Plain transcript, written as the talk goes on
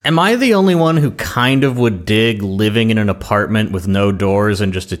Am I the only one who kind of would dig living in an apartment with no doors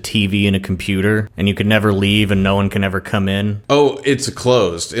and just a TV and a computer, and you could never leave and no one can ever come in? Oh, it's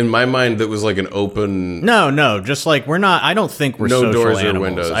closed. In my mind, that was like an open... No, just like I don't think we're social doors animals. or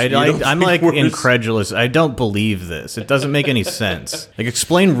windows. I'm like incredulous. I don't believe this. It doesn't make any sense. Like,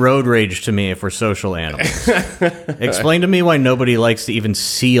 explain road rage to me if we're social animals. Explain to me why nobody likes to even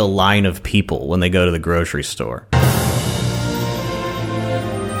see a line of people when they go to the grocery store.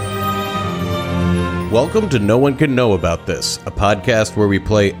 Welcome to No One Can Know About This, a podcast where we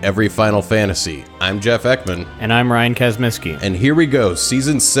play every Final Fantasy. I'm Jeff Ekman. And I'm Ryan Kazmiski. And here we go,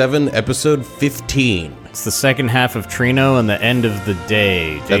 Season 7, Episode 15. It's the second half of Trino and the end of the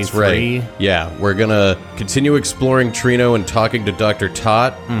day. That's 3. Right. Yeah, we're going to continue exploring Trino and talking to Dr.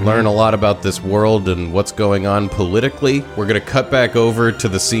 Tot, learn a lot about this world and what's going on politically. We're going to cut back over to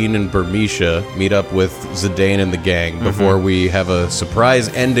the scene in Burmecia, meet up with Zidane and the gang before we have a surprise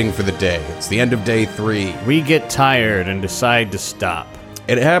ending for the day. It's the end of day 3. We get tired and decide to stop.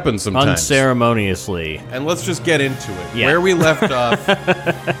 It happens sometimes. Unceremoniously. And let's just get into it. Yeah. Where we left off.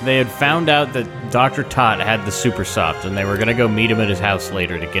 They had found out that Dr. Tot had the Super Soft, and they were going to go meet him at his house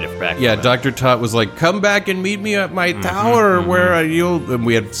later to get it back. Yeah, Dr. Tot was like, come back and meet me at my tower where you'll... And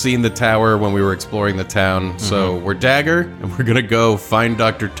we had seen the tower when we were exploring the town. So we're Dagger, and we're going to go find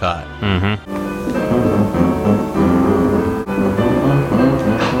Dr. Tot.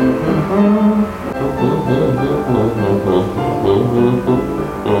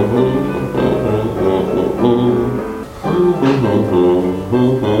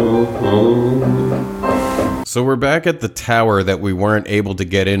 So we're back at the tower that we weren't able to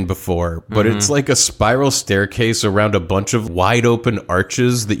get in before, but it's like a spiral staircase around a bunch of wide open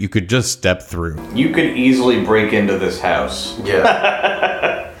arches that you could just step through. You could easily break into this house.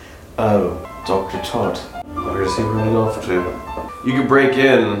 Yeah. Oh, Dr. Tot. Where is he running off to? You could break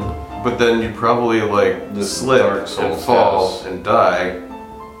in, but then you'd probably slip and fall and die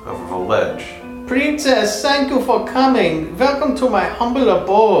off of a ledge. Princess, thank you for coming. Welcome to my humble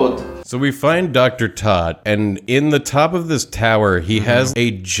abode. So we find Dr. Tot, and in the top of this tower, he has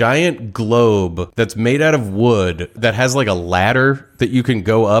a giant globe that's made out of wood that has like a ladder that you can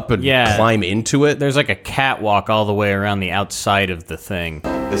go up and climb into it. There's like a catwalk all the way around the outside of the thing.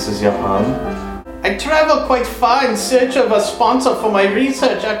 This is your home? I traveled quite far in search of a sponsor for my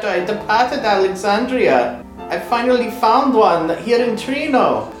research after I departed Alexandria. I finally found one here in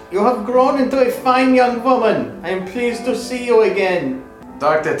Trino. You have grown into a fine young woman. I am pleased to see you again.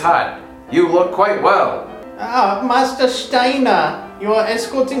 Dr. Tot, you look quite well. Ah, Master Steiner, you are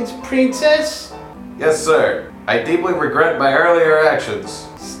escorting the princess? Yes, sir. I deeply regret my earlier actions.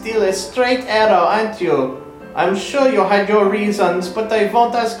 Still a straight arrow, aren't you? I'm sure you had your reasons, but I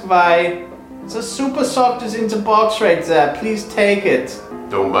won't ask why. The Super Soft is in the box right there. Please take it.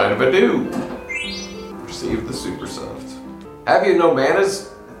 Don't mind if I do. Receive the Super Soft. Have you no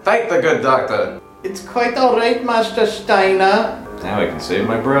manners? Thank the good doctor. It's quite alright, Master Steiner. Now I can save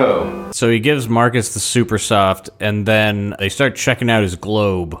my bro. So he gives Marcus the Super Soft, and then they start checking out his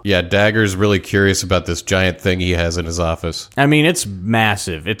globe. Yeah, Dagger's really curious about this giant thing he has in his office. I mean, it's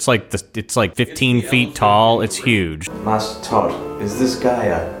massive. It's like 15 feet tall. It's huge. Master Todd, is this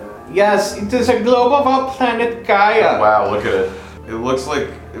Gaia? Yes, it is a globe of our planet Gaia. Wow, look at it. It looks like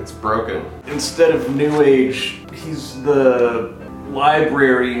it's broken. Instead of New Age, he's the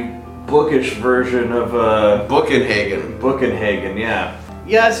library bookish version of Bookenhagen. Bookenhagen, yeah.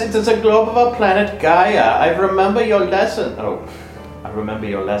 Yes, it is a globe of our planet Gaia. I remember your lesson. Oh, I remember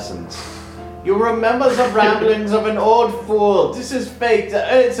your lessons. You remember the ramblings of an old fool. This is fake. The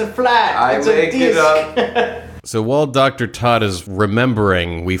Earth's a flat. It's a disc. It up. So while Dr. Tot is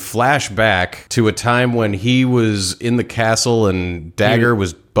remembering, we flash back to a time when he was in the castle and Dagger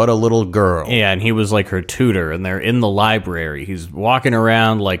was but a little girl. Yeah, and he was like her tutor, and they're in the library. He's walking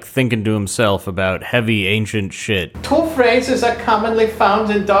around like thinking to himself about heavy ancient shit. Two phrases are commonly found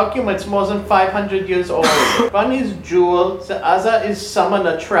in documents more than 500 years old. One is jewel, the other is summon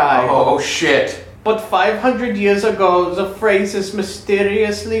a tribe. Oh, shit. But 500 years ago, the phrases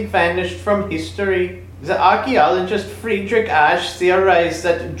mysteriously vanished from history. The archaeologist Friedrich Asch theorized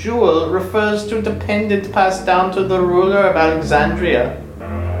that jewel refers to the pendant passed down to the ruler of Alexandria.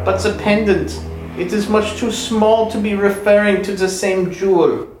 But the pendant, it is much too small to be referring to the same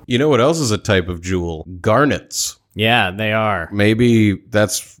jewel. You know what else is a type of jewel? Garnets. Yeah, they are. Maybe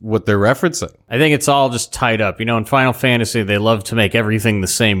that's what they're referencing. I think it's all just tied up. In Final Fantasy, they love to make everything the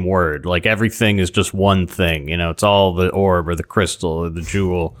same word. Like, everything is just one thing. It's all the orb or the crystal or the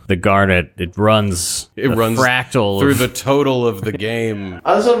jewel, the garnet. It runs fractal through the total of the game.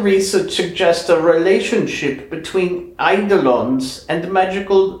 Other research suggests a relationship between eidolons and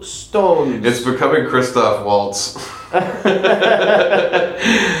magical stones. It's becoming Christoph Waltz.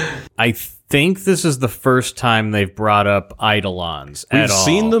 I think this is the first time they've brought up eidolons at all. We've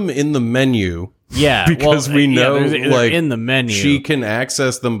seen them in the menu. Yeah, because we know, they're in the menu. She can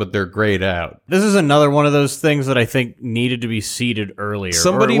access them, but they're grayed out. This is another one of those things that I think needed to be seeded earlier.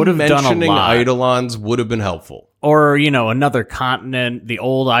 Somebody would have mentioning done a lot. eidolons would have been helpful. Or, another continent, the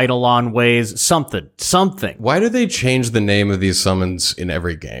old eidolon ways, something. Why do they change the name of these summons in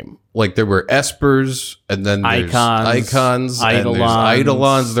every game? Like, there were espers, and then there's icons, and there's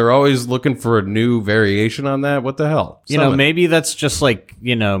eidolons. They're always looking for a new variation on that. What the hell? Maybe that's just like,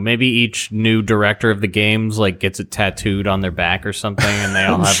 maybe each new director of the games, like, gets it tattooed on their back or something, and they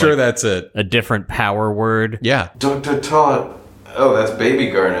all I'm have, sure that's it. A different power word. Yeah. Dr. Todd. Oh, that's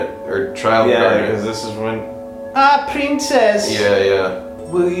baby Garnet, or child Garnet. Yeah, because this is when... Princess! Yeah.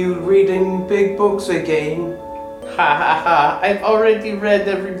 Will you reading big books again? Ha ha ha, I've already read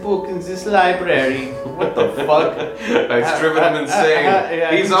every book in this library. What the fuck? It's driven him insane.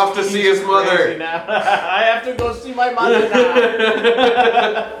 Yeah, he's off to see his mother. Now. I have to go see my mother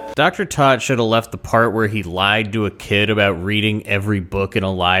now. Dr. Todd should have left the part where he lied to a kid about reading every book in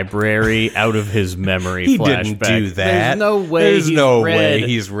a library out of his memory flashback. He didn't do that. There's no way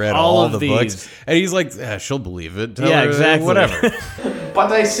he's read all the books. And he's like, she'll believe it. Tell her, exactly. Whatever.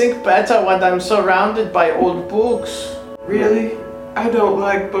 But I think better when I'm surrounded by old books. Really? I don't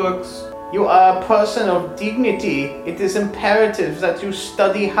like books. You are a person of dignity. It is imperative that you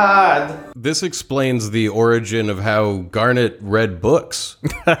study hard. This explains the origin of how Garnet read books.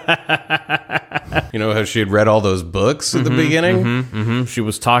 How she had read all those books at the beginning? She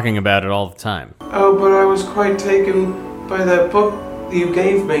was talking about it all the time. Oh, but I was quite taken by that book you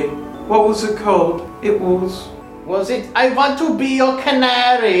gave me. What was it called? It was... Was it I Want to Be Your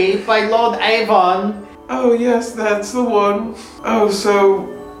Canary by Lord Avon? Oh, yes, that's the one. Oh, so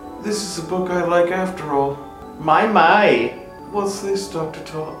this is a book I like after all. My. What's this, Dr.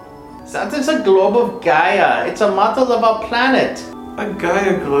 Todd? That is a globe of Gaia. It's a model of our planet. A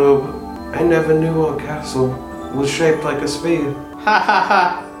Gaia globe? I never knew our castle was shaped like a sphere. Ha ha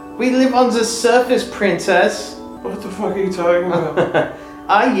ha. We live on the surface, princess. What the fuck are you talking about?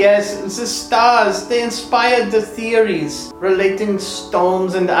 Ah yes, the stars, they inspired the theories relating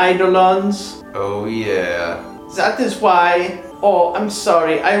stones and eidolons. Oh yeah. That is why... Oh, I'm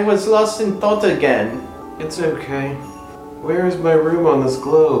sorry, I was lost in thought again. It's okay. Where is my room on this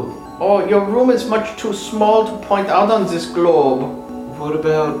globe? Oh, your room is much too small to point out on this globe. What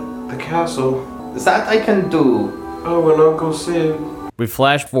about the castle? That I can do. Oh, and Uncle Sid. We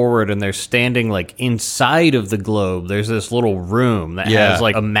flash forward and they're standing like inside of the globe. There's this little room that has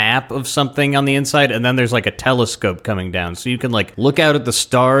like a map of something on the inside, and then there's like a telescope coming down. So you can like look out at the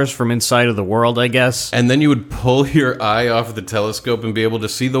stars from inside of the world, I guess. And then you would pull your eye off of the telescope and be able to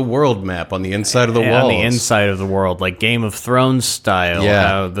see the world map on the inside of the walls. On the inside of the world, like Game of Thrones style. Yeah.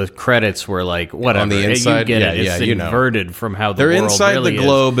 How the credits were like, whatever. On the inside, you get it. It's inverted from how the world really is. They're inside the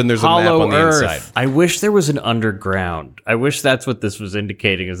globe and there's a map on the Earth. inside. I wish there was an underground. I wish that's what this was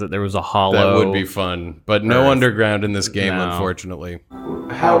indicating, is that there was a hollow. That would be fun, but no Earth. Underground in this game, No. unfortunately.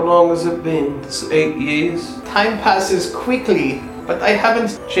 How long has it been? This 8 years? Time passes quickly, but I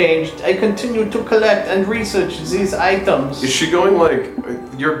haven't changed. I continue to collect and research these items. Is she going like,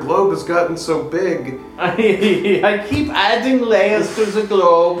 your globe has gotten so big? I keep adding layers to the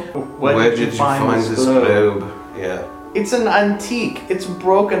globe. Where did you find this globe? Yeah. It's an antique. It's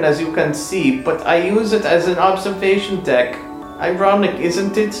broken, as you can see, but I use it as an observation deck. Ironic,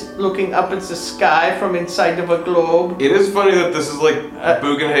 isn't it? Looking up at the sky from inside of a globe. It is funny that this is like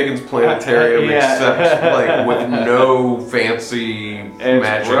Bookenhagen's planetarium, except like with no fancy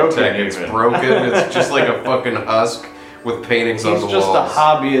magic tech. It's broken. It's just like a fucking husk with paintings on the walls. He's just a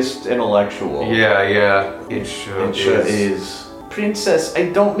hobbyist intellectual. Yeah. It sure is. Princess, I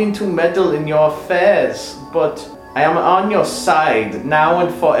don't mean to meddle in your affairs, but I am on your side now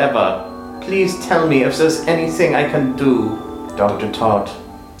and forever. Please tell me if there's anything I can do. Dr. Todd.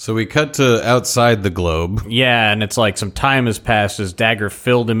 So we cut to outside the globe. Yeah, and it's like some time has passed as Dagger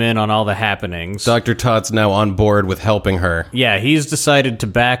filled him in on all the happenings. Dr. Tott's now on board with helping her. Yeah, he's decided to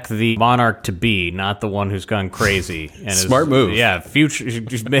back the monarch-to-be, not the one who's gone crazy. And Smart move. Yeah,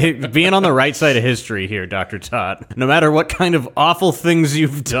 being on the right side of history here, Dr. Tott. No matter what kind of awful things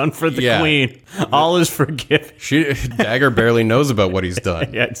you've done for the queen, all is forgiven. Dagger barely knows about what he's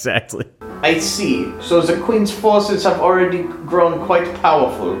done. Yeah, exactly. I see. So the Queen's forces have already grown quite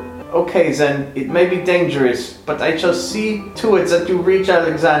powerful. Okay then, it may be dangerous, but I shall see to it that you reach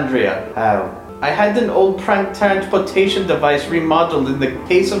Alexandria. How? I had an old prank transportation device remodeled in the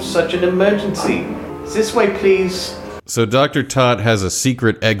case of such an emergency. This way, please. So Dr. Tott has a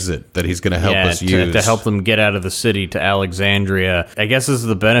secret exit that he's going to help us use. To help them get out of the city to Alexandria. I guess this is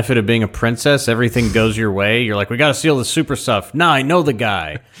the benefit of being a princess. Everything goes your way. You're like, we got to steal the super stuff. Nah, I know the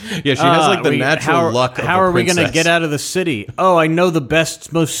guy. Yeah, she has like the natural luck of How a are we princess. going to get out of the city? Oh, I know the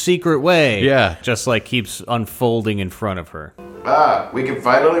best, most secret way. Yeah. Just like keeps unfolding in front of her. We can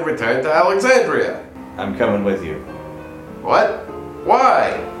finally return to Alexandria. I'm coming with you. What?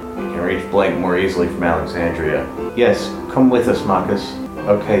 Why? We can reach Blank more easily from Alexandria. Yes, come with us, Marcus.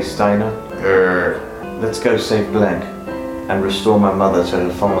 Okay, Steiner. Let's go save Blank and restore my mother to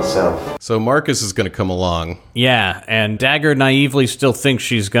her former self. So Marcus is going to come along. Yeah, and Dagger naively still thinks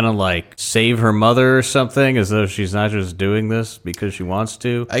she's gonna, like, save her mother or something, as though she's not just doing this because she wants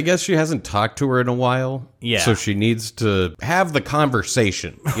to. I guess she hasn't talked to her in a while. Yeah. So she needs to have the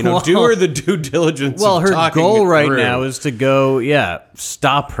conversation. You know, do her the due diligence Well, of her talking goal it right through. now is to go,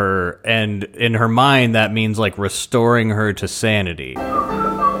 stop her, and in her mind, that means, like, restoring her to sanity.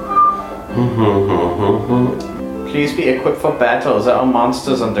 Please be equipped for battle. There are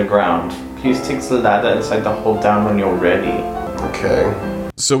monsters underground. Please take the ladder inside the hold down when you're ready. Okay.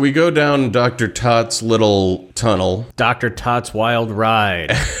 So we go down Dr. Tott's little tunnel. Dr. Tott's Wild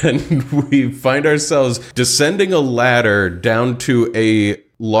Ride. And we find ourselves descending a ladder down to a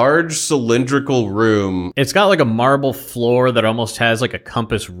large cylindrical room. It's got like a marble floor that almost has like a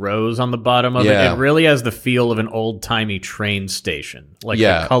compass rose on the bottom of it. It really has the feel of an old-timey train station. Like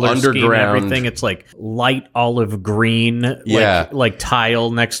the color scheme and everything. It's like light olive green, like tile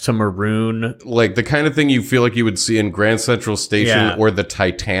next to maroon. Like the kind of thing you feel like you would see in Grand Central Station or the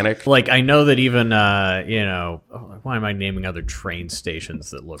Titanic. Like I know that even, why am I naming other train stations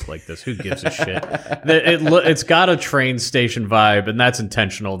that look like this? Who gives a shit? It's got a train station vibe, and that's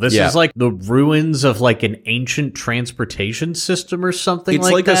intentional. This is like the ruins of like an ancient transportation system or something it's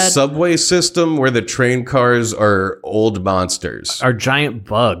like that. It's like a subway system where the train cars are old monsters. Are giant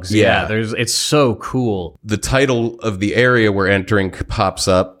bugs. Yeah. It's so cool. The title of the area we're entering pops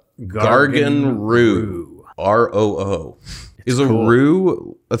up. Gargan Roo. ROO. Is a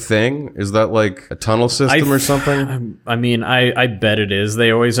roo a thing? Is that like a tunnel system or something? I mean, I bet it is. They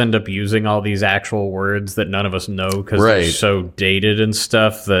always end up using all these actual words that none of us know because they're so dated and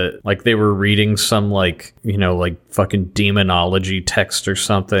stuff that, like, they were reading some, like, like fucking demonology text or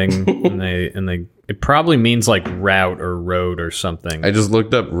something, and it probably means like route or road or something. I just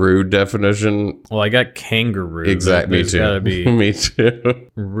looked up roo definition. Well, I got kangaroo. Exactly. Me too. Gotta be Me too.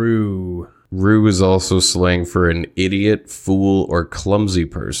 Roo. Roo is also slang for an idiot, fool, or clumsy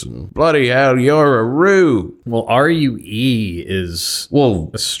person. Bloody hell, you're a roo. Well, R-U-E is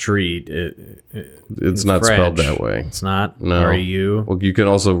a street. It's not French. spelled that way. It's not? No. R-U? Well, you can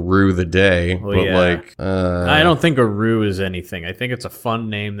also rue the day, I don't think a roo is anything. I think it's a fun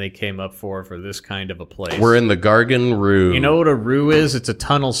name they came up for this kind of a place. We're in the Gargan Roo. You know what a roo is? It's a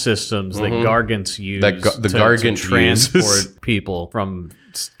tunnel systems that Gargants use to transport people from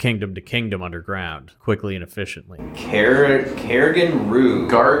kingdom to kingdom underground quickly and efficiently. Gargan Roo.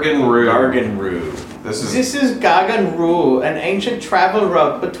 Gargan Roo. Gargan Roo. This is Gargan Roo, an ancient travel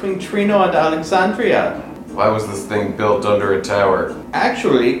route between Trino and Alexandria. Why was this thing built under a tower?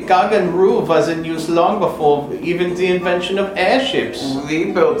 Actually, Gargan Roo was in use long before even the invention of airships.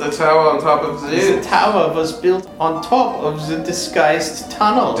 We built the tower on top of The tower was built on top of the disguised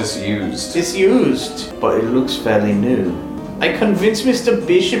tunnel. Disused, but it looks fairly new. I convinced Mr.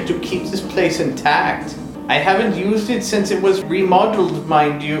 Bishop to keep this place intact. I haven't used it since it was remodeled,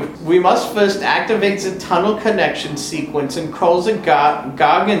 mind you. We must first activate the tunnel connection sequence and call the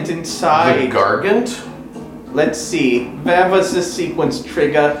Gargant inside. The Gargant? Let's see. Where was the sequence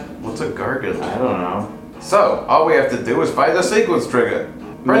trigger? What's a Gargant? I don't know. So, all we have to do is find the sequence trigger.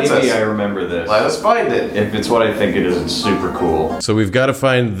 Princess. Maybe I remember this. Let us find it. If it's what I think it is, it's super cool. So we've got to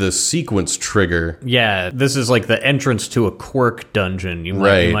find the sequence trigger. Yeah, this is like the entrance to a quirk dungeon. You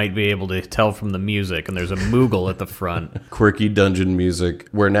might be able to tell from the music, and there's a Moogle at the front. Quirky dungeon music.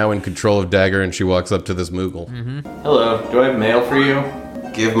 We're now in control of Dagger, and she walks up to this Moogle. Hello, do I have mail for you?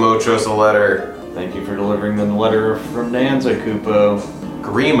 Give Mochos a letter. Thank you for delivering the letter from Nanza, Kupo.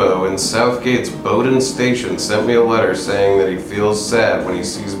 Grimo in Southgate's Bowden Station sent me a letter saying that he feels sad when he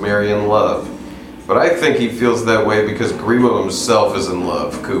sees Mary in love. But I think he feels that way because Grimo himself is in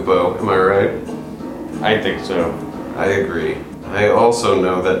love, Kupo. Am I right? I think so. I agree. I also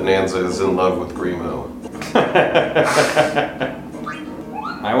know that Nanza is in love with Grimo.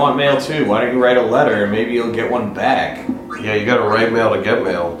 I want mail too. Why don't you write a letter and maybe you'll get one back? Yeah, you gotta write mail to get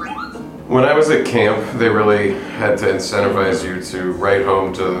mail. When I was at camp, they really had to incentivize you to write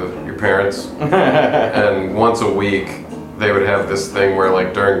home to your parents. And once a week, they would have this thing where,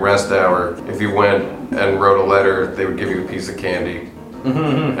 like, during rest hour, if you went and wrote a letter, they would give you a piece of candy.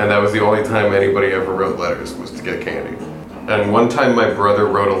 And that was the only time anybody ever wrote letters, was to get candy. And one time my brother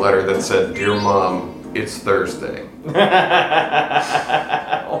wrote a letter that said, "Dear Mom, it's Thursday."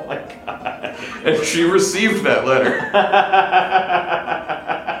 Oh my god. And she received that letter.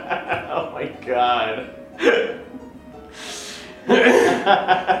 Oh my god.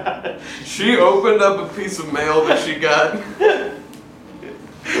 She opened up a piece of mail that she got.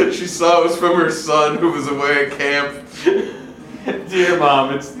 She saw it was from her son who was away at camp. Dear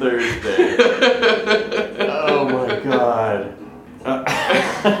Mom, it's Thursday. Oh my god.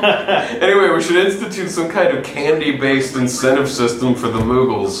 Anyway, we should institute some kind of candy-based incentive system for the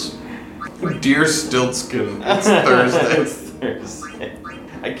Moogles. Dear Stiltskin, it's Thursday. It's Thursday.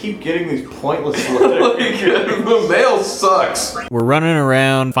 I keep getting these pointless letters. The mail sucks. We're running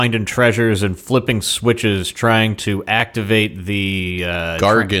around finding treasures and flipping switches trying to activate the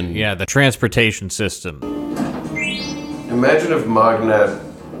Gargan. the transportation system. Imagine if Magnet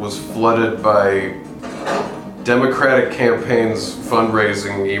was flooded by Democratic campaigns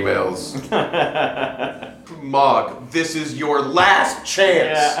fundraising emails. Mog, this is your last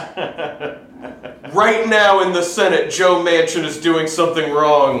chance. Yeah. Right now in the Senate, Joe Manchin is doing something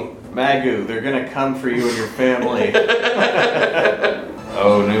wrong. Magoo, they're gonna come for you and your family.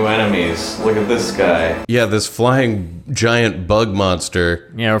 Oh, new enemies. Look at this guy. Yeah, this flying giant bug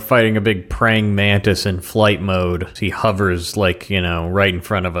monster. Yeah, we're fighting a big praying mantis in flight mode. He hovers, like, right in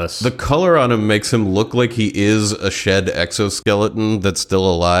front of us. The color on him makes him look like he is a shed exoskeleton that's still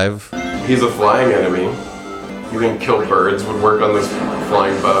alive. He's a flying enemy. You think kill birds would work on this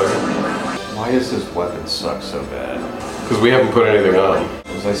flying bug? Why does his weapon suck so bad? Because we haven't put anything on.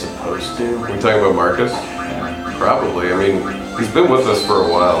 Was I supposed to? Are you talking about Marcus? Yeah. Probably. I mean, he's been with us for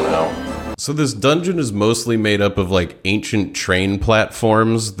a while now. So this dungeon is mostly made up of like ancient train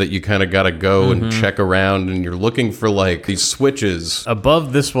platforms that you kind of gotta go and check around, and you're looking for like these switches.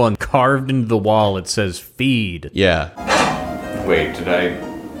 Above this one, carved into the wall, it says feed. Yeah. Wait, did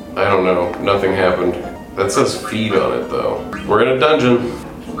I don't know. Nothing happened. That says feed on it, though. We're in a dungeon.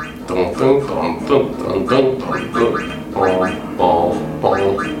 Dun, dun, dun, dun, dun, dun, dun, dun. Bom, bom,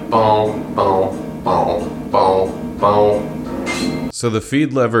 bom, bom, bom, bom, bom, bom. So the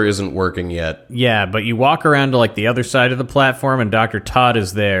feed lever isn't working yet. Yeah, but you walk around to like the other side of the platform and Dr. Todd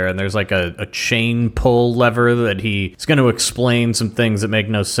is there, and there's like a chain pull lever that he's going to explain some things that make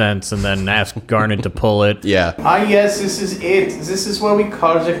no sense and then ask Garnet to pull it. Yeah. Ah yes, this is it. This is where we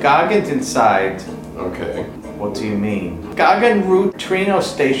carve the Gargant inside. Okay. What do you mean? Gargant Route Trino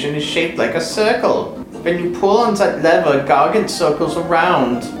Station is shaped like a circle. When you pull on that lever, Gargant circles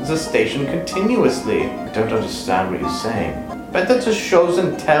around the station continuously. I don't understand what you're saying. Better to shows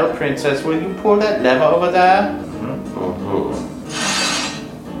and tell, Princess. Will you pull that lever over there?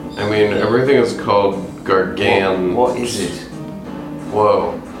 I mean, everything is called Gargan. What is it?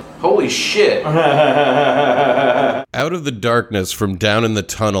 Whoa. Holy shit. Out of the darkness from down in the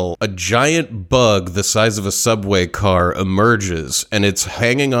tunnel, a giant bug the size of a subway car emerges, and it's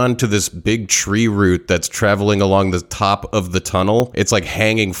hanging on to this big tree root that's traveling along the top of the tunnel. It's like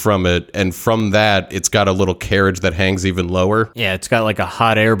hanging from it, and from that, it's got a little carriage that hangs even lower. Yeah, it's got like a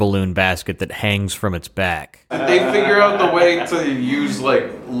hot air balloon basket that hangs from its back. Did they figure out the way to use, like,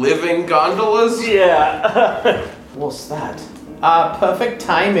 living gondolas? Yeah. What's that? Perfect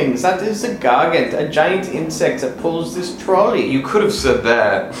timing. That is a Gargant, a giant insect that pulls this trolley. You could have said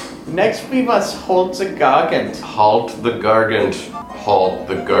that. Next we must halt the Gargant. Halt the Gargant. Halt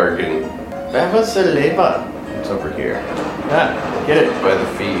the Gargan. Where was the lever? It's over here. Ah, get it. By the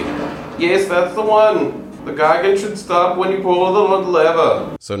feed. Yes, that's the one. The Gargant should stop when you pull the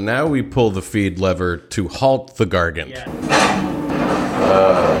lever. So now we pull the feed lever to halt the Gargant.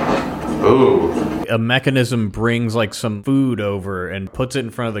 Ooh. a mechanism brings like some food over and puts it in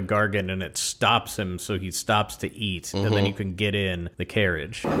front of the Gargant, and it stops him, so he stops to eat, and then you can get in the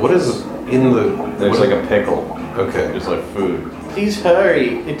carriage. What is in the... There's like a pickle. Okay. There's like food. Please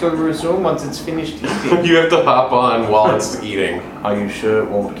hurry. It will resume once it's finished eating. You have to hop on while it's eating. Are you sure it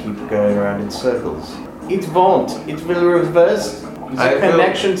won't keep going around in circles? It won't. It will reverse the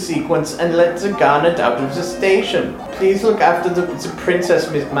connection sequence and let the Garnet out of the station. Please look after the Princess,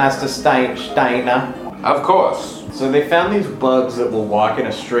 Master Steiner. Of course. So they found these bugs that will walk in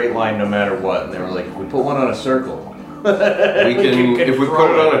a straight line no matter what, and they were like, if we put one on a circle. We can if we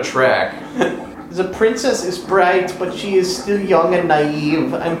put it on a track. The princess is bright, but she is still young and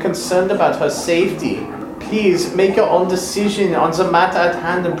naive. I'm concerned about her safety. Please, make your own decision on the matter at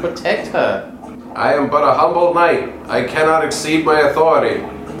hand and protect her. I am but a humble knight. I cannot exceed my authority.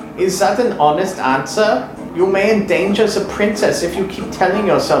 Is that an honest answer? You may endanger the princess if you keep telling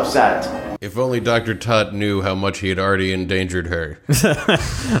yourself that. If only Dr. Tot knew how much he had already endangered her.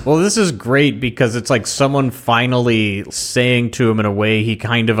 Well, this is great because it's like someone finally saying to him in a way he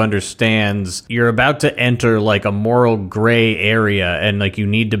kind of understands, you're about to enter like a moral gray area and like you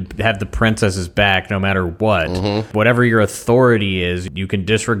need to have the princess's back no matter what. Whatever your authority is, you can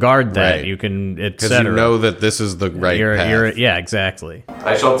disregard that. Right. You can, etc. Because you know that this is the right path. Yeah, exactly.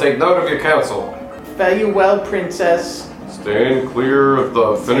 I shall take note of your counsel. Fare you well, princess. Stand clear of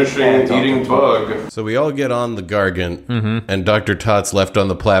the finishing eating bug. So we all get on the Gargant, and Dr. Tot's left on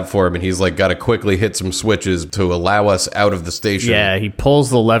the platform, and he's like got to quickly hit some switches to allow us out of the station. Yeah, he pulls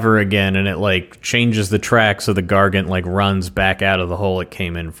the lever again, and it like changes the track so the Gargant like runs back out of the hole it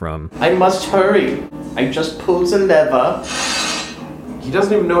came in from. I must hurry. I just pulled the lever. He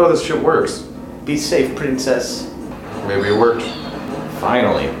doesn't even know how this shit works. Be safe, princess. Maybe it worked.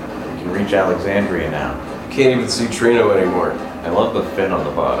 Finally, we can reach Alexandria now. Can't even see Trino anymore. I love the fin on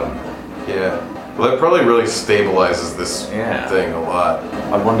the bottom. Yeah. Well, that probably really stabilizes this Yeah. thing a lot.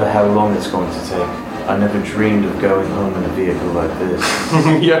 I wonder how long it's going to take. I never dreamed of going home in a vehicle like this.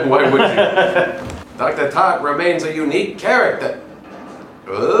 Yeah, why would you? Dr. Tot remains a unique character.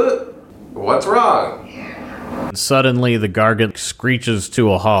 What's wrong? Suddenly, the Gargant screeches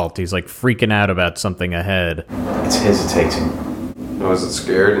to a halt. He's like freaking out about something ahead. It's hesitating. Was it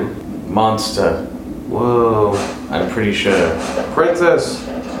scared? Monster. Whoa. I'm pretty sure. Princess.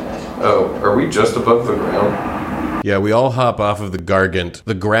 Oh, are we just above the ground? Yeah, we all hop off of the Gargant.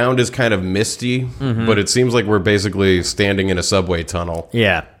 The ground is kind of misty, but it seems like we're basically standing in a subway tunnel.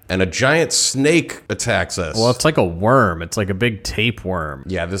 Yeah. And a giant snake attacks us. Well, it's like a worm. It's like a big tapeworm.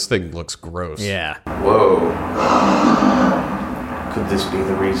 Yeah, this thing looks gross. Yeah. Whoa. Could this be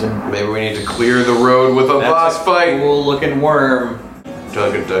the reason? Maybe we need to clear the road with a boss fight. Cool looking worm.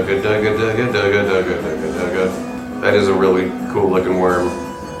 Dugga, dugga, dugga, dugga, dugga, dugga, dugga, dugga. That is a really cool looking worm.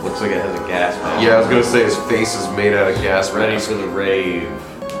 Looks like it has a gas mask. Yeah, I was gonna say his face is made out of gas Ready mask. for the rave.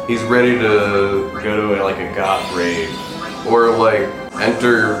 He's ready to Go to like a goth rave. or like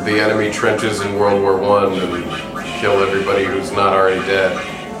enter the enemy trenches in World War I and kill everybody who's not already dead.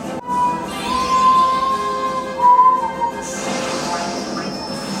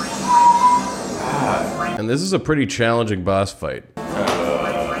 And this is a pretty challenging boss fight.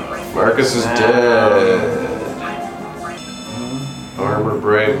 Marcus is dead. Armor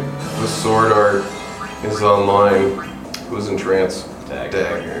break. The sword art is online. Who's in trance?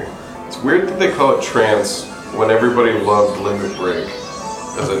 Dagger. It's weird that they call it trance when everybody loved Limit Break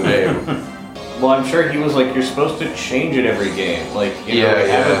as a name. Well, I'm sure he was like, you're supposed to change it every game. Like, you know,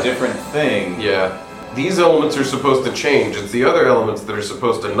 have a different thing. Yeah. These elements are supposed to change. It's the other elements that are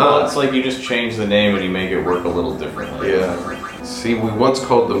supposed to Well, not. it's like you just change the name and you make it work a little differently. Yeah. See, we once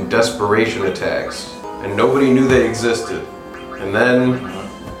called them desperation attacks, and nobody knew they existed. And then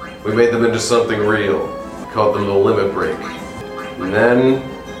we made them into something real. We called them the Limit Break. And then,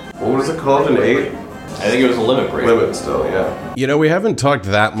 what was it called in 8? I think it was a limit break. Limit still, yeah. You know, we haven't talked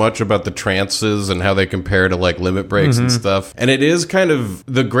that much about the trances and how they compare to like limit breaks and stuff. And it is kind of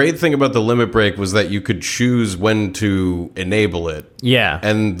the great thing about the limit break was that you could choose when to enable it. Yeah.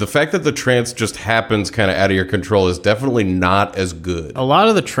 And the fact that the trance just happens kind of out of your control is definitely not as good. A lot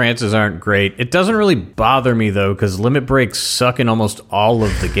of the trances aren't great. It doesn't really bother me, though, because limit breaks suck in almost all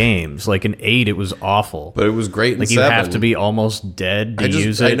of the games. Like in 8, it was awful. But it was great in Like 7. you have to be almost dead to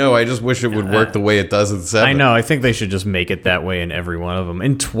use it. I know, I just wish it would work the way it does in 7. I know. I think they should just make it that way in every one of them.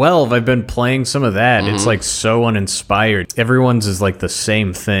 In 12, I've been playing some of that. It's like so uninspired. Everyone's is like the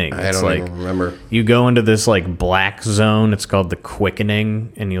same thing. I It's don't like even remember. you go into this like black zone. It's called the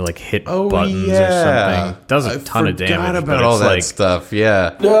quickening, and you like hit buttons or something. It does a ton of damage. I forgot but about all it's that like, stuff,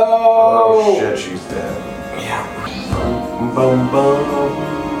 yeah. Oh shit, she's dead. Boom,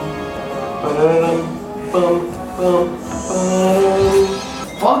 boom.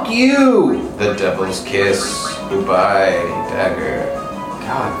 Fuck you! The devil's kiss. Goodbye, dagger.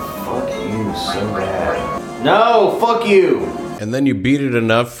 God, fuck you so bad. No, fuck you! And then you beat it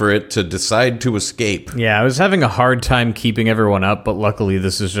enough for it to decide to escape. Yeah, I was having a hard time keeping everyone up, but luckily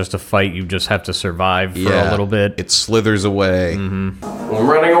this is just a fight you just have to survive for a little bit. It slithers away. I'm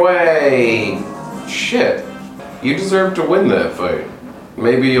running away. Shit. You deserve to win that fight.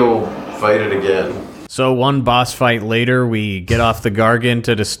 Maybe you'll fight it again. So one boss fight later, we get off the Gargant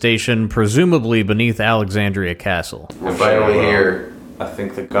at a station presumably beneath Alexandria Castle. We're finally here. I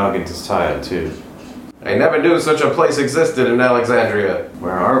think the Gargant is tired too. I never knew such a place existed in Alexandria.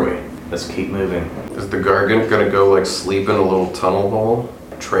 Where are we? Let's keep moving. Is the Gargant gonna go like sleep in a little tunnel hole?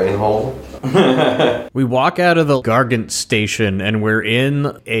 Train hole? We walk out of the Gargant station and we're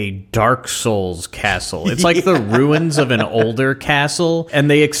in a Dark Souls castle. It's like the ruins of an older castle, and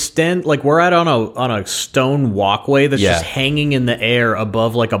they extend like we're out on a stone walkway that's just hanging in the air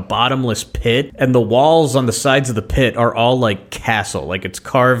above like a bottomless pit, and the walls on the sides of the pit are all like castle, like it's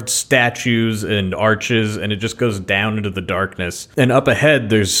carved statues and arches, and it just goes down into the darkness. And up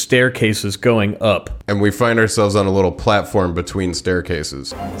ahead there's staircases going up. And we find ourselves on a little platform between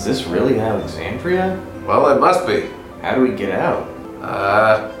staircases. Is this really Alexandria? Well, it must be. How do we get out?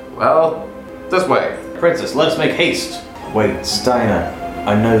 Well, this way. Princess, let's make haste. Wait, Steiner,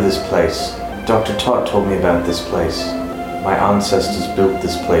 I know this place. Dr. Tot told me about this place. My ancestors built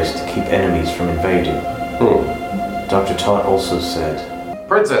this place to keep enemies from invading. Dr. Tot also said...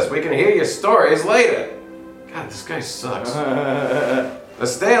 Princess, we can hear your stories later. God, this guy sucks. The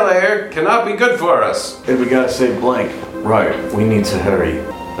stale air cannot be good for us. Hey, we gotta save Blank. Right, we need to hurry.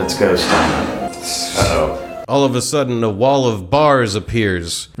 Let's go, Steiner. Uh-oh. All of a sudden, a wall of bars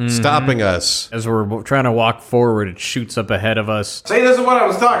appears, stopping us. As we're trying to walk forward, it shoots up ahead of us. See, this is what I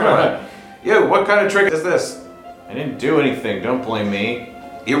was talking about. You, what kind of trick is this? I didn't do anything, don't blame me.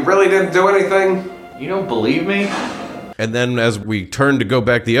 You really didn't do anything? You don't believe me? And then as we turn to go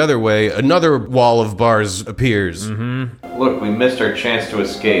back the other way, another wall of bars appears. Look, we missed our chance to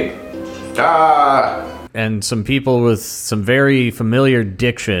escape. And some people with some very familiar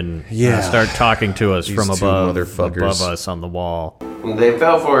diction start talking to us from two above motherfuckers. us on the wall. They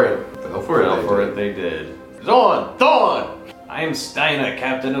fell for it. They did. Thorn! I am Steiner,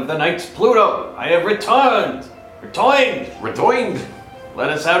 captain of the Knights Pluto. I have returned. Retoined. Let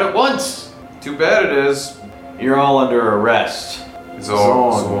us out at once. Too bad it is. You're all under arrest.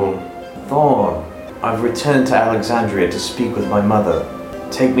 Thorn, I've returned to Alexandria to speak with my mother.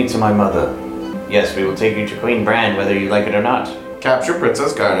 Take me to my mother. Yes, we will take you to Queen Bran, whether you like it or not. Capture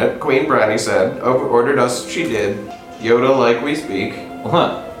Princess Garnet. Queen Branny said. Ordered us, she did. Yoda like we speak.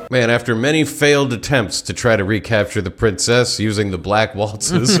 Man, after many failed attempts to try to recapture the princess using the black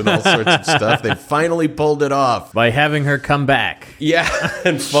waltzes and all sorts of stuff, they finally pulled it off. By having her come back. Yeah,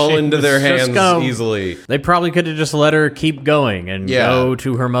 and fall into their hands easily. They probably could have just let her keep going and go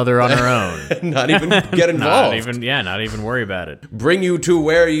to her mother on her own. Not even get involved. Not even worry about it. Bring you to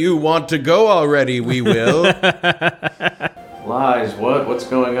where you want to go already, we will. Lies, what? What's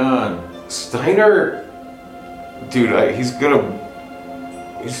going on? Steiner... Dude, he's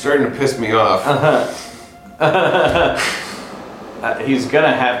starting to piss me off. He's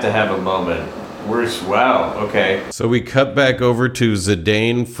gonna have to have a moment. Wow, okay. So we cut back over to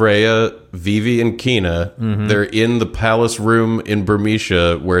Zidane, Freya, Vivi, and Kina. They're in the palace room in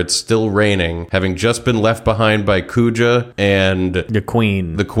Burmecia where it's still raining, having just been left behind by Kuja and The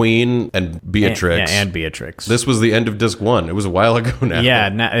Queen and Beatrix. And Beatrix. This was the end of disc 1. It was a while ago now.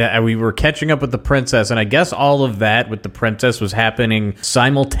 Yeah, we were catching up with the princess, and I guess all of that with the princess was happening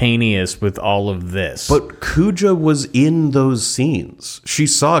simultaneous with all of this. But Kuja was in those scenes. She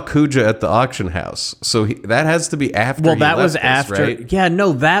saw Kuja at the auction house. So that has to be after that was after. Right? Yeah,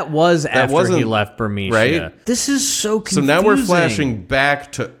 no, that was after he left Burmecia. Right? This is so confusing. So now we're flashing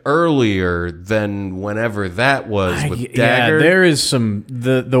back to earlier than whenever that was with Dagger. Yeah, there is some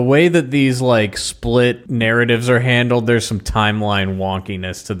the way that these like split narratives are handled. There's some timeline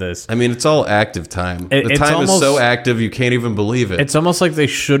wonkiness to this. I mean, it's all active time. The time almost, is so active you can't even believe it. It's almost like they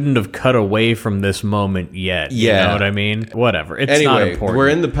shouldn't have cut away from this moment yet. Yeah. You know what I mean? Whatever. It's not important. We're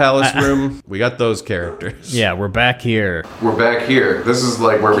in the palace room. We got those characters. Yeah, we're back here. We're back here. This is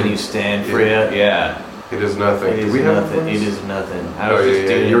like where Can you stand, Freya? Yeah. It is nothing. It is nothing. It is nothing. I was just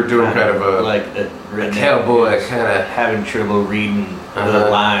doing you're doing kind of a like a cowboy kind of having trouble reading the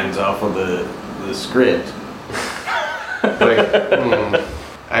lines off of the script.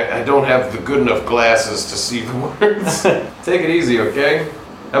 I don't have the good enough glasses to see the words. Take it easy, okay?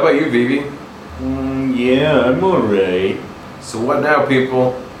 How about you, Vivi? Yeah, I'm alright. So what now,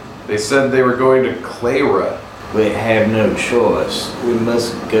 people? They said they were going to Clara. We have no choice. We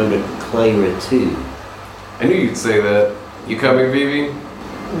must go to Clara too. I knew you'd say that. You coming, Vivi?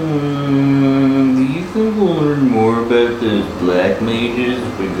 Do you think we'll learn more about those black mages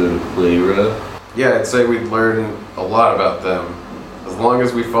if we go to Clara? Yeah, I'd say we'd learn a lot about them. As long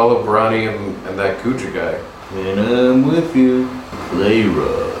as we follow Bronny and that Kuja guy. Then I'm with you.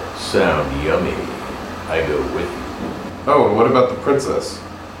 Clara. Sound yummy. I go with you. Oh, and what about the princess?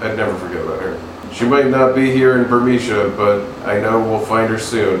 I'd never forget about her. She might not be here in Burmecia, but I know we'll find her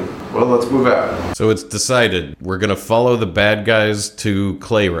soon. Well, let's move out. So it's decided. We're gonna follow the bad guys to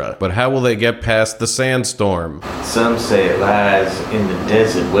Clara. But how will they get past the sandstorm? Some say it lies in the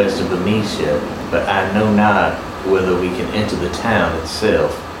desert west of Burmecia, but I know not whether we can enter the town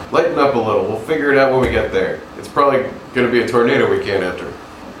itself. Lighten up a little. We'll figure it out when we get there. It's probably going to be a tornado we can't enter.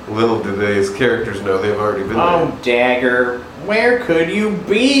 Little do they as characters know they've already been there. Oh, Dagger, where could you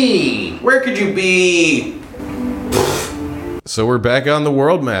be? Where could you be? So we're back on the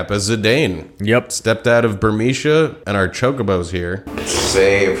world map as Zidane. Yep. Stepped out of Burmecia, and our chocobo's here.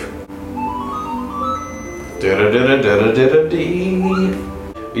 Save. Da-da-da-da-da-da-da-dee.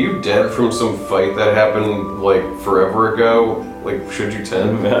 Are you dead from some fight that happened, like, forever ago? Like, should you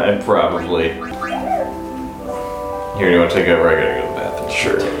 10? Probably. Here, you want to take over? I gotta go to the bathroom.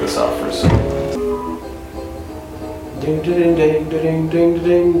 Sure. Take this off for a second. Ding ding ding ding ding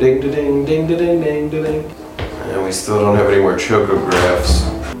ding ding ding ding ding ding ding. And we still don't have any more chocographs.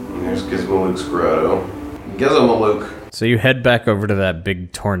 And there's Gizmaluke's grotto. Gizmaluke. So you head back over to that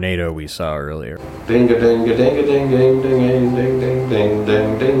big tornado we saw earlier. Ding a ding a ding a ding ding ding ding ding ding ding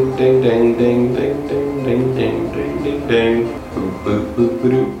ding ding ding ding ding ding ding ding ding ding ding. Boop boop boop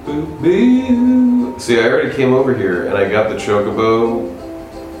boop boop boop. See, I already came over here and I got the chocobo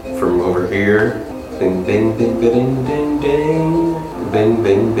from over here. Ding ding ding ding ding ding. Bing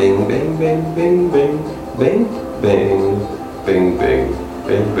bing bing bing bing bing bing bing bing bing bing bing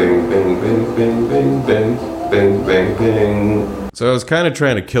bing bing bing bing bing bing. Bing, bing, bing. So I was kind of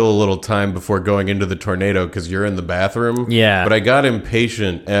trying to kill a little time before going into the tornado because you're in the bathroom. Yeah. But I got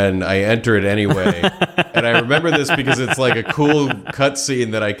impatient and I enter it anyway. And I remember this because it's like a cool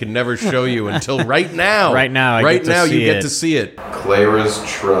cutscene that I can never show you until right now. Right now, you get to see it. Clara's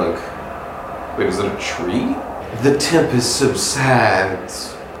trunk. Wait, is it a tree? The tempest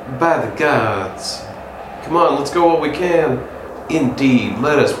subsides. By the gods. Come on, let's go while we can. Indeed,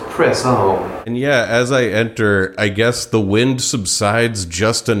 let us press on. And yeah, as I enter, I guess the wind subsides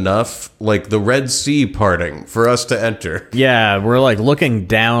just enough, like the Red Sea parting, for us to enter. Yeah, we're like looking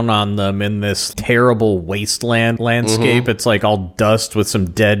down on them in this terrible wasteland landscape. It's like all dust with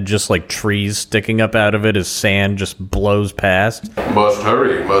some dead, just like trees sticking up out of it as sand just blows past. Must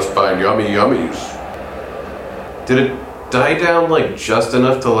hurry, must find yummy yummies. Did it die down like just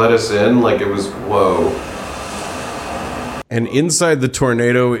enough to let us in? Like it was, whoa. And inside the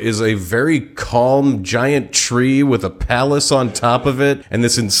tornado is a very calm giant tree with a palace on top of it, and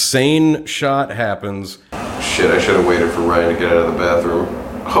this insane shot happens. Shit, I should have waited for Ryan to get out of the bathroom.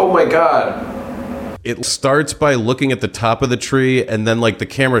 Oh my god! It starts by looking at the top of the tree, and then like the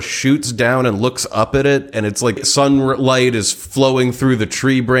camera shoots down and looks up at it, and it's like sunlight is flowing through the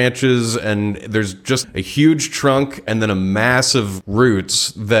tree branches, and there's just a huge trunk and then a mass of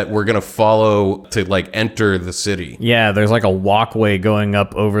roots that we're gonna follow to like enter the city. Yeah, there's like a walkway going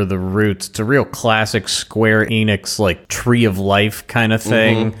up over the roots. It's a real classic Square Enix like tree of life kind of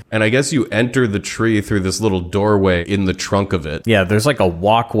thing. And I guess you enter the tree through this little doorway in the trunk of it. Yeah, there's like a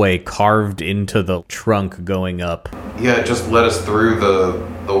walkway carved into the trunk going up. Yeah, it just let us through the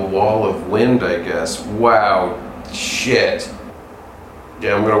wall of wind, I guess. Wow. Shit.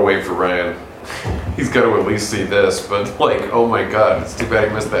 Yeah, I'm gonna wait for Ryan. He's got to at least see this, but like, oh my god, it's too bad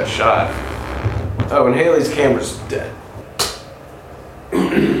he missed that shot. Oh, and Haley's camera's dead.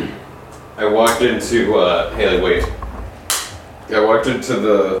 I walked into, Haley, wait. I walked into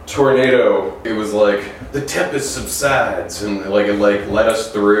the tornado. It was like, the tempest subsides, and like it like let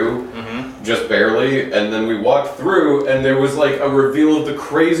us through, just barely, and then we walked through, and there was like a reveal of the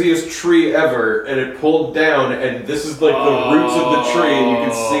craziest tree ever, and it pulled down, and this is like the roots of the tree, and you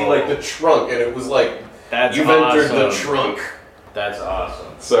can see like the trunk, and it was like, you've entered the trunk. That's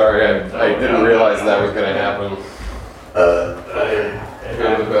awesome. Sorry, I didn't realize that was gonna happen. I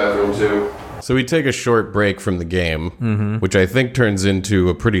go to the bathroom too. So we take a short break from the game, which I think turns into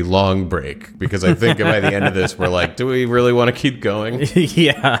a pretty long break, because I think by the end of this, we're like, do we really want to keep going?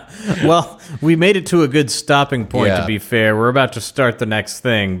 Yeah. Well, we made it to a good stopping point, Yeah. to be fair. We're about to start the next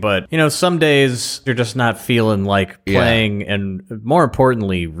thing, but, you know, some days you're just not feeling like playing and, more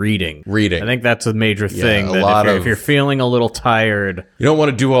importantly, reading. Reading. I think that's a major thing. a That lot if you're feeling a little tired, You don't want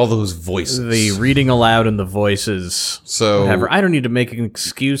to do all those voices. the reading aloud and the voices, So- whatever. I don't need to make an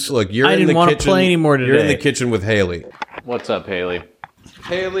excuse. Look, you're I in didn't the want to kitchen. play anymore today. You're in the kitchen with Haley. What's up, Haley?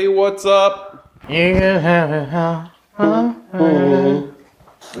 Haley, what's up?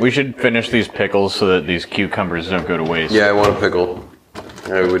 We should finish these pickles so that these cucumbers don't go to waste. Yeah, I want a pickle.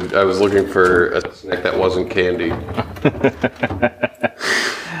 I was looking for a snack that wasn't candy.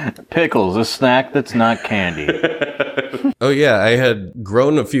 Pickles, a snack that's not candy. Oh yeah, I had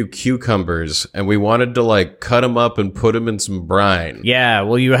grown a few cucumbers, and we wanted to like cut them up and put them in some brine. Yeah,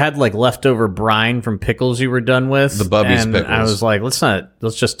 well, you had like leftover brine from pickles you were done with. The Bubby's and pickles. I was like,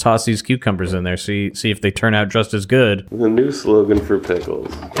 let's just toss these cucumbers in there, see if they turn out just as good. The new slogan for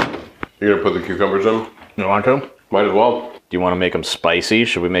pickles. You're gonna put the cucumbers in? You want to? Might as well. Do you want to make them spicy?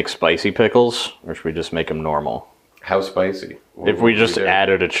 Should we make spicy pickles, or should we just make them normal? How spicy? If we just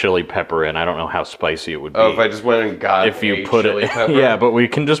added a chili pepper in, I don't know how spicy it would be. Oh, if I just went and got if you a put chili it, pepper? yeah, but we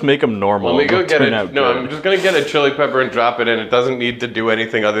can just make them normal. Let me go They'll get turn it. out No, good. I'm just gonna get a chili pepper and drop it in. It doesn't need to do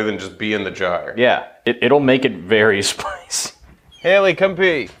anything other than just be in the jar. Yeah, it'll make it very spicy. Haley, come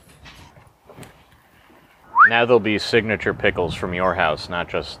pee. Now there'll be signature pickles from your house, not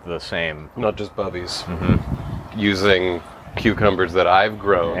just the same. Not just Bubby's. Using cucumbers that I've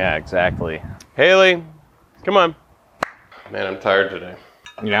grown. Yeah, exactly. Haley, come on. Man, I'm tired today.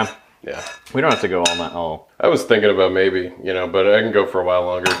 Yeah, Yeah. we don't have to go all night. Oh, I was thinking about maybe, but I can go for a while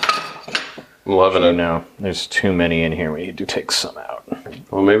longer. I'm loving it. no, there's too many in here. We need to take some out.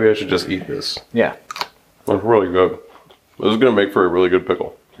 Well, maybe I should just eat this. Yeah, It's really good. This is gonna make for a really good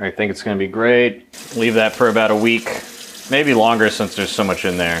pickle. I think it's gonna be great. Leave that for about a week, maybe longer since there's so much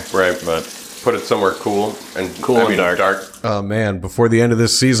in there. Right, but put it somewhere cool and dark. Oh man, before the end of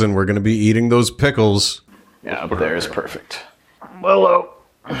this season, we're gonna be eating those pickles. Yeah, up there is perfect. Hello.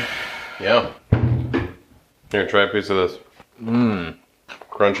 Yeah. Here, try a piece of this.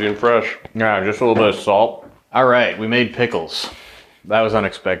 Crunchy and fresh. Yeah, just a little bit of salt. All right, we made pickles. That was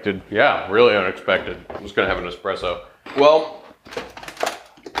unexpected. Yeah, really unexpected. I'm just gonna have an espresso. Well,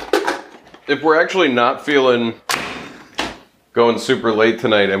 if we're actually not feeling going super late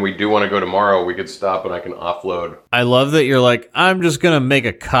tonight and we do want to go tomorrow, we could stop and I can offload. I love that you're like, I'm just gonna make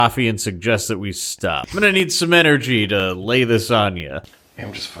a coffee and suggest that we stop. I'm gonna need some energy to lay this on you.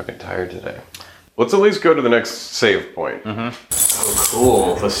 I'm just fucking tired today. Let's at least go to the next save point. Oh,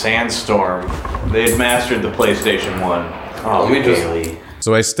 cool. The sandstorm. They had mastered the PlayStation 1. Oh, Let me just- Haley.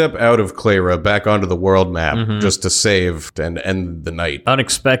 So I step out of Clara back onto the world map just to save and end the night.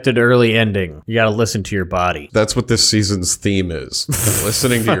 Unexpected early ending. You gotta listen to your body. That's what this season's theme is.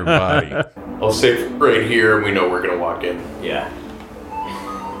 Listening to your body. I'll save right here and we know we're gonna walk in. Yeah.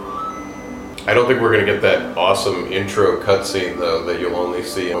 I don't think we're gonna get that awesome intro cutscene though that you'll only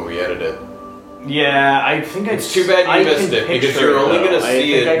see when we edit it. Yeah, I think It's too bad you missed it, because you're only gonna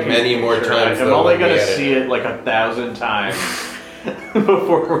see it many more times I'm though only when we gonna edit see it like 1,000 times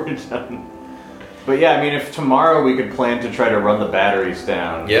before we're done. But yeah, I mean, if tomorrow we could plan to try to run the batteries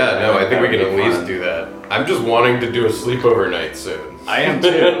down. Yeah, no, I think we can that at would be least fun. do that. I'm just wanting to do a sleepover night soon. I am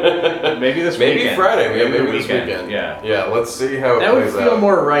too. Maybe this Maybe weekend. Friday, maybe the this weekend. Yeah. Yeah, let's see how it That would plays feel out.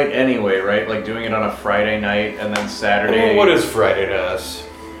 more right anyway, right? Like doing it on a Friday night and then Saturday. Well, what is Friday to us?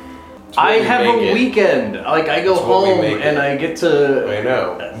 It's what I we have make a it. weekend. Like I go It's what we home make and it. I get to. I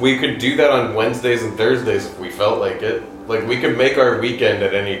know. We could do that on Wednesdays and Thursdays if we felt like it. Like, we could make our weekend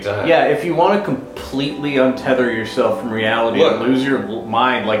at any time. Yeah, if you want to completely untether yourself from reality and Look. lose your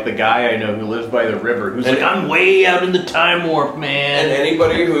mind, like the guy I know who lives by the river, who's And- like, I'm way out in the time warp, man. And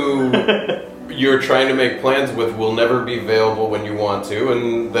anybody who you're trying to make plans with will never be available when you want to,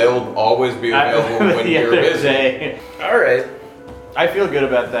 and they'll always be available when the you're other busy. day. All right. I feel good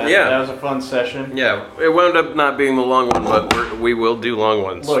about that. Yeah. That was a fun session. Yeah, it wound up not being the long one, but we will do long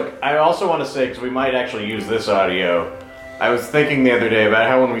ones. Look, I also want to say, because we might actually use this audio, I was thinking the other day about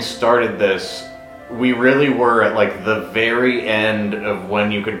how when we started this, we really were at like the very end of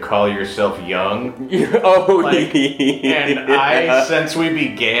when you could call yourself young. oh, Like, and since we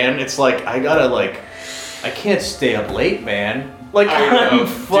began, it's like, I can't stay up late, man. Like, I know, I'm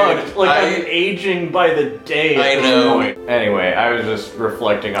fucked. dude, like, I- I'm aging by the day. at I this know. point. Anyway, I was just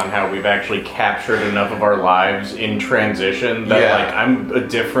reflecting on how we've actually captured enough of our lives in transition that, Yeah. like, I'm a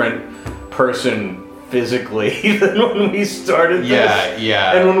different person physically than when we started this.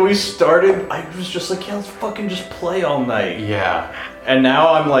 Yeah. And when we started, I was just like, yeah, let's fucking just play all night. Yeah. And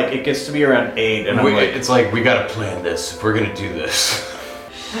now I'm like, it gets to be around 8, and I'm like... It's like, we gotta plan this if we're gonna do this.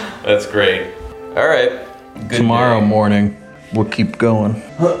 That's great. All right. Good Tomorrow day. morning, we'll keep going.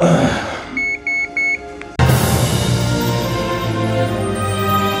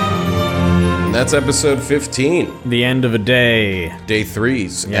 And that's episode 15. The end of a day. Day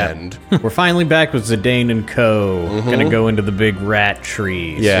 3's end. We're finally back with Zidane and Co. Gonna go into the big rat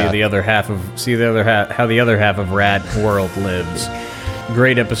tree. Yeah. See the other half how the other half of Rat World lives.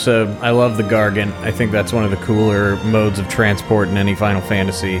 Great episode. I love the Gargant. I think that's one of the cooler modes of transport in any Final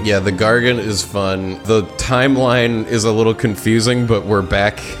Fantasy. Yeah, the Gargant is fun. The timeline is a little confusing, but we're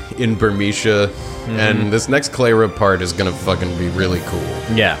back in Burmecia, and this next Clara part is gonna fucking be really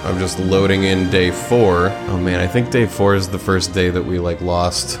cool. Yeah. I'm just loading in day 4. Oh man, I think day 4 is the first day that we like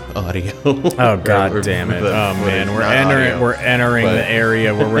lost audio. Oh god damn it. Oh man, we're entering the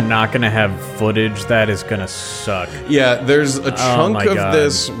area where we're not gonna have footage. That is gonna suck. Yeah, there's a chunk my of God.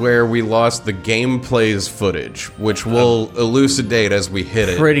 this where we lost the gameplay's footage, which we'll elucidate as we hit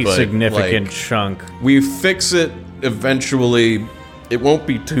it. Pretty but, significant like, chunk. we fix it eventually. It won't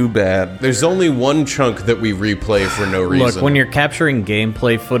be too bad. There's only one chunk that we replay for no reason. Look, when you're capturing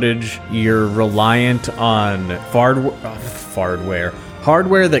gameplay footage, you're reliant on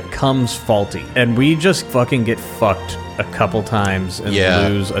hardware that comes faulty. And we just fucking get fucked a couple times and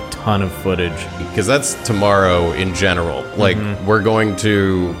lose a ton of footage. Because that's tomorrow in general. Like, we're going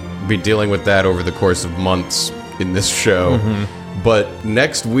to be dealing with that over the course of months in this show. But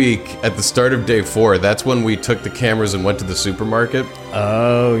next week, at the start of day 4, that's when we took the cameras and went to the supermarket.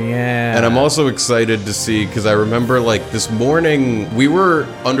 Oh, yeah. And I'm also excited to see, because I remember, like, this morning, we were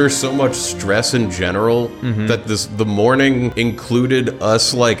under so much stress in general that the morning included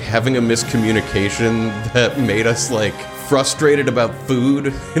us, like, having a miscommunication that made us, like, frustrated about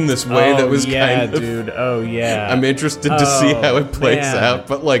food in this way that was kind of... dude. Oh, yeah. I'm interested to see how it plays man. out,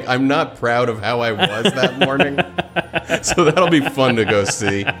 but, like, I'm not proud of how I was that morning. So that'll be fun to go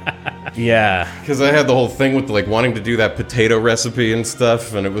see. Yeah. Because I had the whole thing with, like, wanting to do that potato recipe and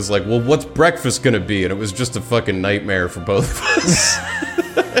stuff, and it was like, well, what's breakfast gonna be? And it was just a fucking nightmare for both of us.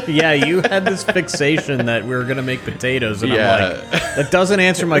 Yeah, you had this fixation that we were going to make potatoes, and Yeah. I'm like, that doesn't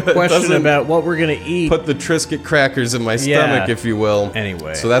answer my question doesn't about what we're going to eat. Put the Triscuit crackers in my stomach, if you will.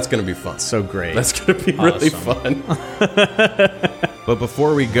 Anyway. So that's gonna be fun. So great. That's gonna be really fun. But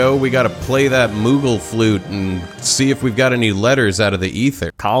before we go, we gotta play that Moogle flute and see if we've got any letters out of the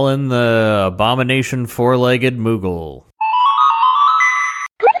ether. Colin the Abomination Four-Legged Moogle.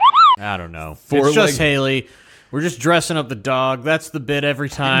 I don't know. It's just Haley. We're just dressing up the dog. That's the bit every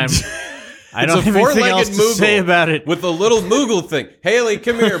time. I don't have anything else to say about it. With a little Moogle thing. Haley,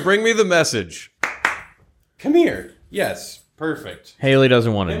 come here. Bring me the message. Come here. Yes. Perfect. Haley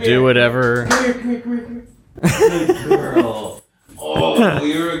doesn't want to do whatever. Come here. Good girl. Oh,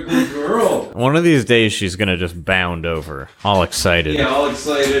 you're a good girl. One of these days, she's going to just bound over, all excited. Yeah, all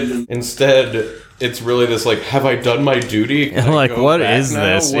excited. Instead, it's really this, like, have I done my duty? Can I Like, go what back is now?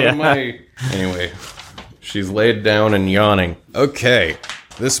 this? What Yeah. am I? Anyway, she's laid down and yawning. Okay.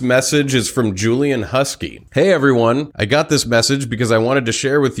 This message is from Julian Husky. Hey everyone, I got this message because I wanted to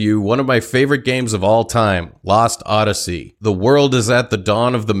share with you one of my favorite games of all time, Lost Odyssey. The world is at the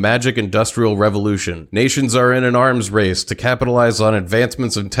dawn of the magic industrial revolution. Nations are in an arms race to capitalize on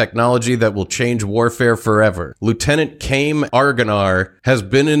advancements in technology that will change warfare forever. Lieutenant Kame Argonar has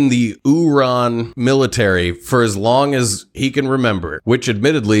been in the Uran military for as long as he can remember, which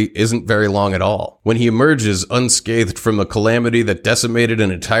admittedly isn't very long at all. When he emerges unscathed from a calamity that decimated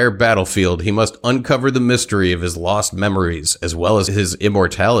an entire battlefield, he must uncover the mystery of his lost memories, as well as his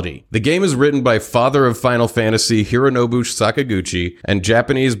immortality. The game is written by father of Final Fantasy Hironobu Sakaguchi and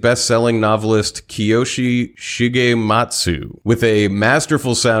Japanese best-selling novelist Kiyoshi Shigematsu, with a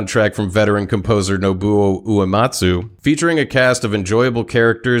masterful soundtrack from veteran composer Nobuo Uematsu, featuring a cast of enjoyable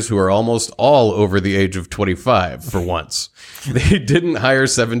characters who are almost all over the age of 25, for once. They didn't hire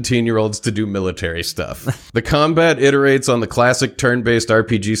 17-year-olds to do military stuff. The combat iterates on the classic turn-based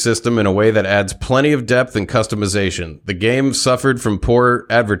RPG system in a way that adds plenty of depth and customization. The game suffered from poor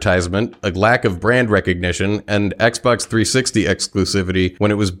advertisement, a lack of brand recognition, and Xbox 360 exclusivity when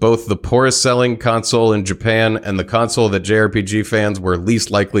it was both the poorest-selling console in Japan and the console that JRPG fans were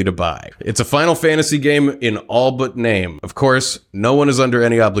least likely to buy. It's a Final Fantasy game in all but name. Of course, no one is under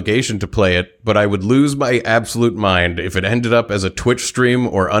any obligation to play it, but I would lose my absolute mind if it ended up as a Twitch stream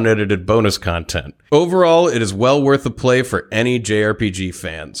or unedited bonus content. Overall, it is well worth a play for any JRPG RPG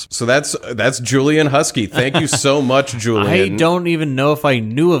fans. So that's Julian Husky. Thank you so much, Julian. I don't even know if I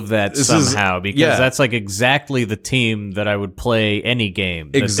knew of that somehow, because that's like exactly the team that I would play any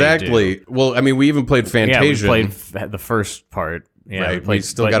game. Exactly. Well, I mean, we even played Fantasia. Yeah, we played the first part. Yeah, right. We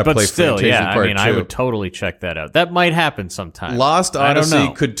still got to play Fantasia Part 2. I would totally check that out. That might happen sometime. Lost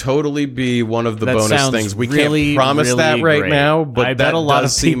Odyssey could totally be one of the bonus things. We can't promise that right now, but I that bet a lot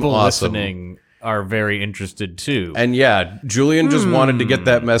of seem people awesome. Listening are very interested too. And yeah, Julian just wanted to get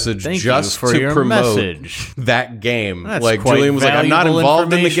that message just to promote that game. That's like Julian was like, I'm not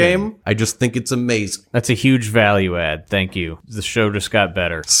involved in the game. I just think it's amazing. That's a huge value add. Thank you. The show just got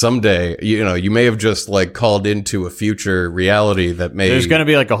better. Someday, you may have just like called into a future reality that may There's going to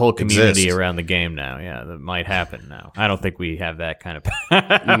be like a whole community exist. Around the game now. Yeah, that might happen now. I don't think we have that kind of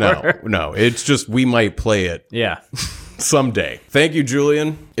power. No. It's just we might play it. Yeah. Someday. Thank you,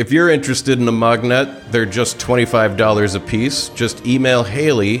 Julian. If you're interested in a Magnet, they're just $25 a piece. Just email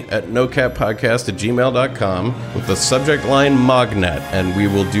Haley at nocatpodcast@gmail.com with the subject line Magnet, and we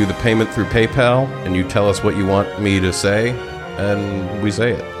will do the payment through PayPal, and you tell us what you want me to say, and we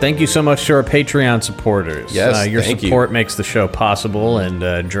say it. Thank you so much to our Patreon supporters. Yes, your thank support makes the show possible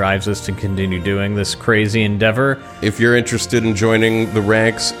and drives us to continue doing this crazy endeavor. If you're interested in joining the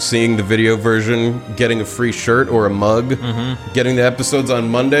ranks, seeing the video version, getting a free shirt or a mug, getting the episodes on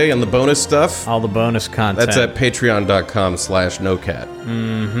Monday and the bonus stuff, all the bonus content, that's at patreon.com/nocat.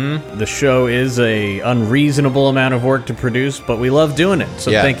 The show is a unreasonable amount of work to produce, but we love doing it.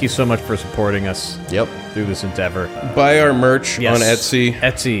 So thank you so much for supporting us through this endeavor. Buy our merch on Etsy.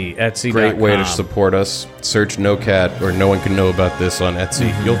 Etsy. Great way to support us. Search NoCat or No One Can Know About This on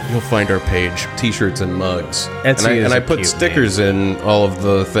Etsy. You'll find our page. T-shirts and mugs. Etsy and I put stickers in all of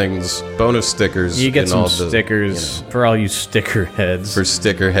the things. Bonus stickers. You get some stickers for all you sticker heads. For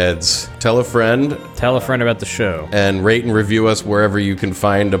sticker heads. Tell a friend. Tell a friend about the show. And rate and review us wherever you can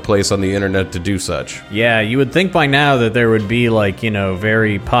find a place on the internet to do such. Yeah, you would think by now that there would be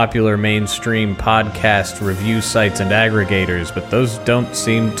very popular mainstream podcast review sites and aggregators, but those don't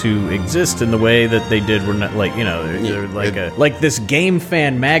seem to exist in the way that they did. We're not they're like this Game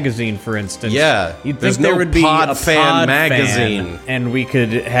Fan magazine, for instance. Yeah, you'd think there would be a Fan magazine, and we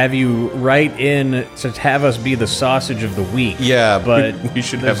could have you write in to have us be the sausage of the week. Yeah, but we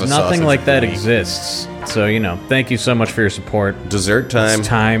should there's have a nothing sausage like of the that week. Exists. So, thank you so much for your support. Dessert time. It's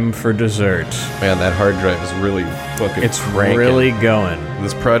time for dessert. Man, that hard drive is really fucking cranking. Really going.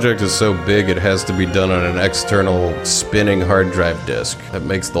 This project is so big, it has to be done on an external spinning hard drive disk that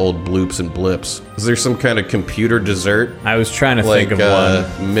makes the old bloops and blips. Is there some kind of computer dessert? I was trying to think of one.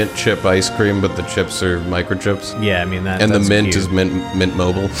 Mint chip ice cream, but the chips are microchips? Yeah, I mean, that's And the mint cute. is mint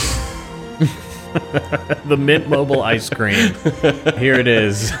mobile. The Mint Mobile ice cream. Here it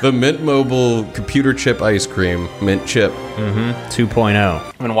is. The Mint Mobile computer chip ice cream. Mint chip. 2.0.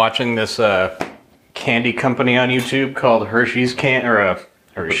 I've been watching this candy company on YouTube called Hershey's Hershey's.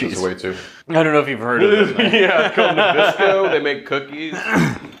 This is way too. I don't know if you've heard of them. Yeah, called Nabisco. They make cookies.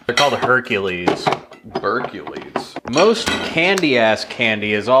 They're called Hercules. Hercules. Most candy-ass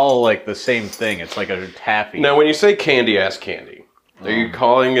candy is all like the same thing. It's like a taffy. Now, when you say candy-ass candy, are you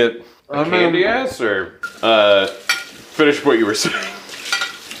calling it candy-ass or finish what you were saying?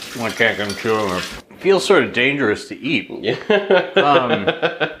 I can't come to it. Feels sort of dangerous to eat. Yeah.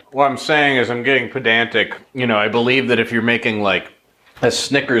 What I'm saying is I'm getting pedantic. I believe that if you're making like a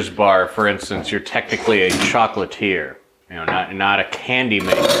Snickers bar, for instance, you're technically a chocolatier. Not a candy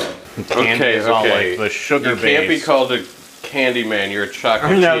maker. Candy is all like the sugar base. You can't be called a candy man, you're a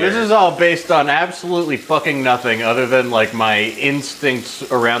chocolatier. No, this is all based on absolutely fucking nothing other than like my instincts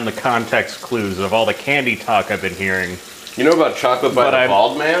around the context clues of all the candy talk I've been hearing. You know about Chocolate by the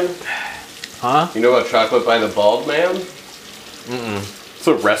Bald Man? Huh? You know about Chocolate by the Bald Man? It's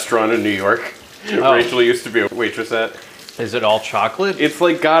a restaurant in New York. Rachel used to be a waitress at. Is it all chocolate? It's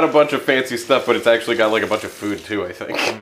like got a bunch of fancy stuff, but it's actually got like a bunch of food too, I think.